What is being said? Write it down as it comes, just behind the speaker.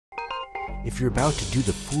If you're about to do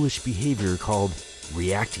the foolish behavior called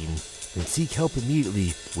reacting, then seek help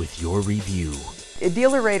immediately with your review.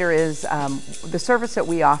 DealerRater is the service that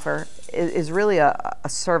we offer is really a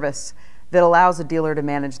service that allows a dealer to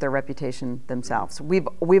manage their reputation themselves.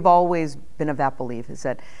 We've always been of that belief, is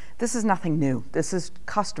that this is nothing new. This is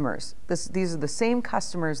customers. These are the same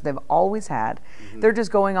customers they've always had. They're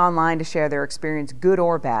just going online to share their experience, good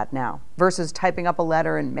or bad now, versus typing up a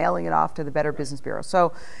letter and mailing it off to the Better Business Bureau.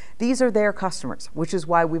 So these are their customers, which is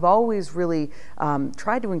why we've always really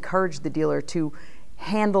tried to encourage the dealer to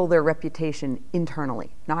handle their reputation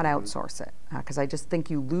internally, not outsource it, because I just think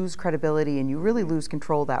you lose credibility and you really lose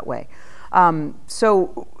control that way.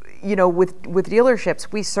 So, you know, with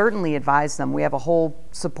dealerships, we certainly advise them. We have a whole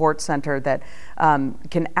support center that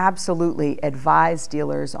can absolutely advise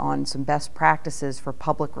dealers on some best practices for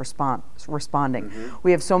public responding.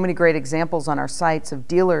 We have so many great examples on our sites of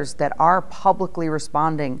dealers that are publicly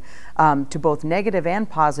responding to both negative and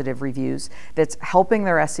positive reviews. That's helping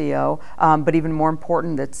their SEO, but even more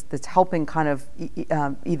important, that's helping kind of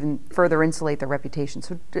even further insulate their reputation.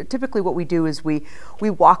 So typically, what we do is we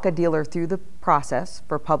walk a dealer through the process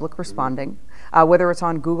for public responding, whether it's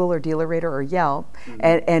on Google or DealerRater or Yelp,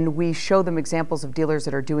 and we show them examples of dealers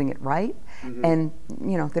that are doing it right, and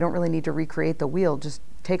you know, they don't really need to recreate the wheel. Just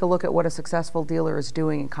take a look at what a successful dealer is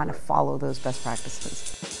doing and kind of follow those best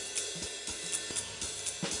practices.